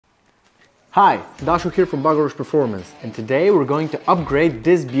Hi, Dashu here from Cardo Performance, and today we're going to upgrade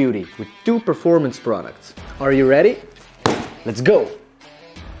this beauty with two performance products. Are you ready? Let's go!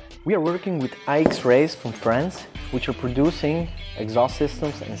 We are working with IX Race from France, which are producing exhaust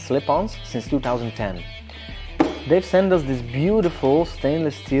systems and slip-ons since 2010. They've sent us this beautiful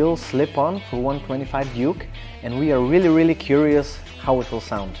stainless steel slip-on for 125 Duke, and we are really curious how it will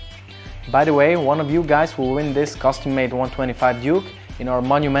sound. By the way, one of you guys will win this custom-made 125 Duke in our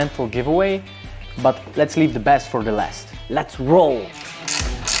monumental giveaway, but let's leave the best for the last. Let's roll!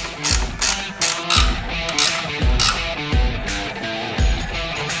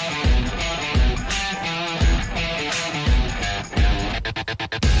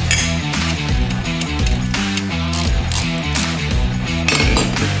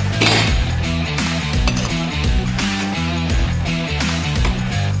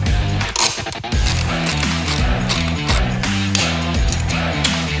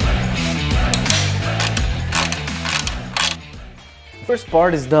 First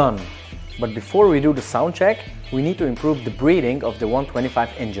part is done, but before we do the sound check, we need to improve the breathing of the 125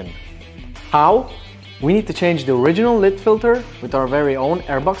 engine. How? We need to change the original lid filter with our very own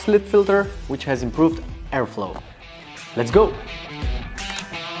airbox lid filter, which has improved airflow. Let's go!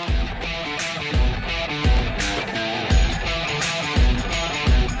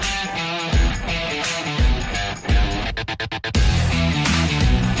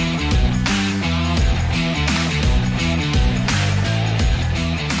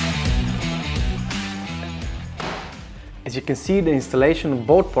 As you can see, the installation of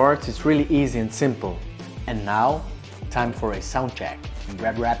both parts is really easy and simple. And now, time for a sound check.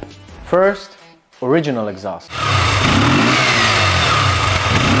 Grab wrap. First, original exhaust.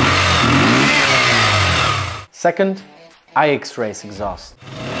 Second, IX Race exhaust.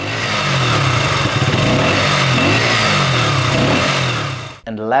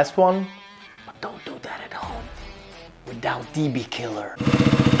 And the last one, but don't do that at home, without dB killer.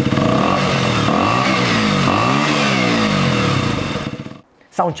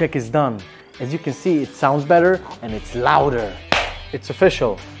 Sound check is done. As you can see, it sounds better and it's louder. It's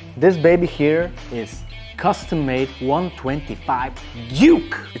official. This baby here is custom-made 125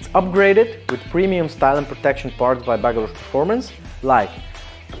 Duke. It's upgraded with premium style and protection parts by Cardo Performance, like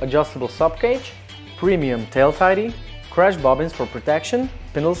adjustable subcage, premium tail tidy, crash bobbins for protection,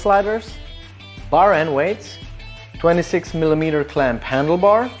 spindle sliders, bar end weights, 26mm clamp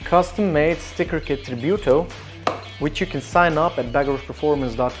handlebar, custom-made sticker kit Tributo, which you can sign up at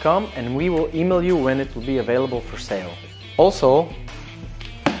cardoperformance.com, and we will email you when it will be available for sale. Also,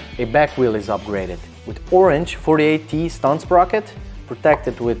 a back wheel is upgraded with orange 48T stunt sprocket,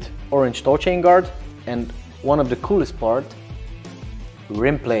 protected with orange toe chain guard, and one of the coolest part,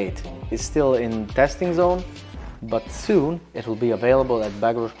 rim plate is still in testing zone, but soon it will be available at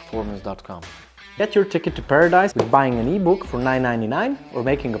cardoperformance.com. Get your ticket to paradise with buying an ebook for $9.99 or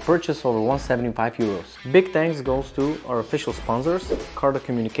making a purchase over 175 euros. Big thanks goes to our official sponsors, Cardo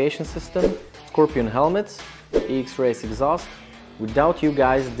Communication System, Scorpion Helmets, IX Race Exhaust. Without you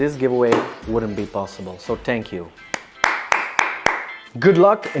guys, this giveaway wouldn't be possible, so thank you. Good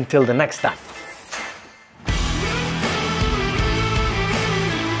luck until the next time.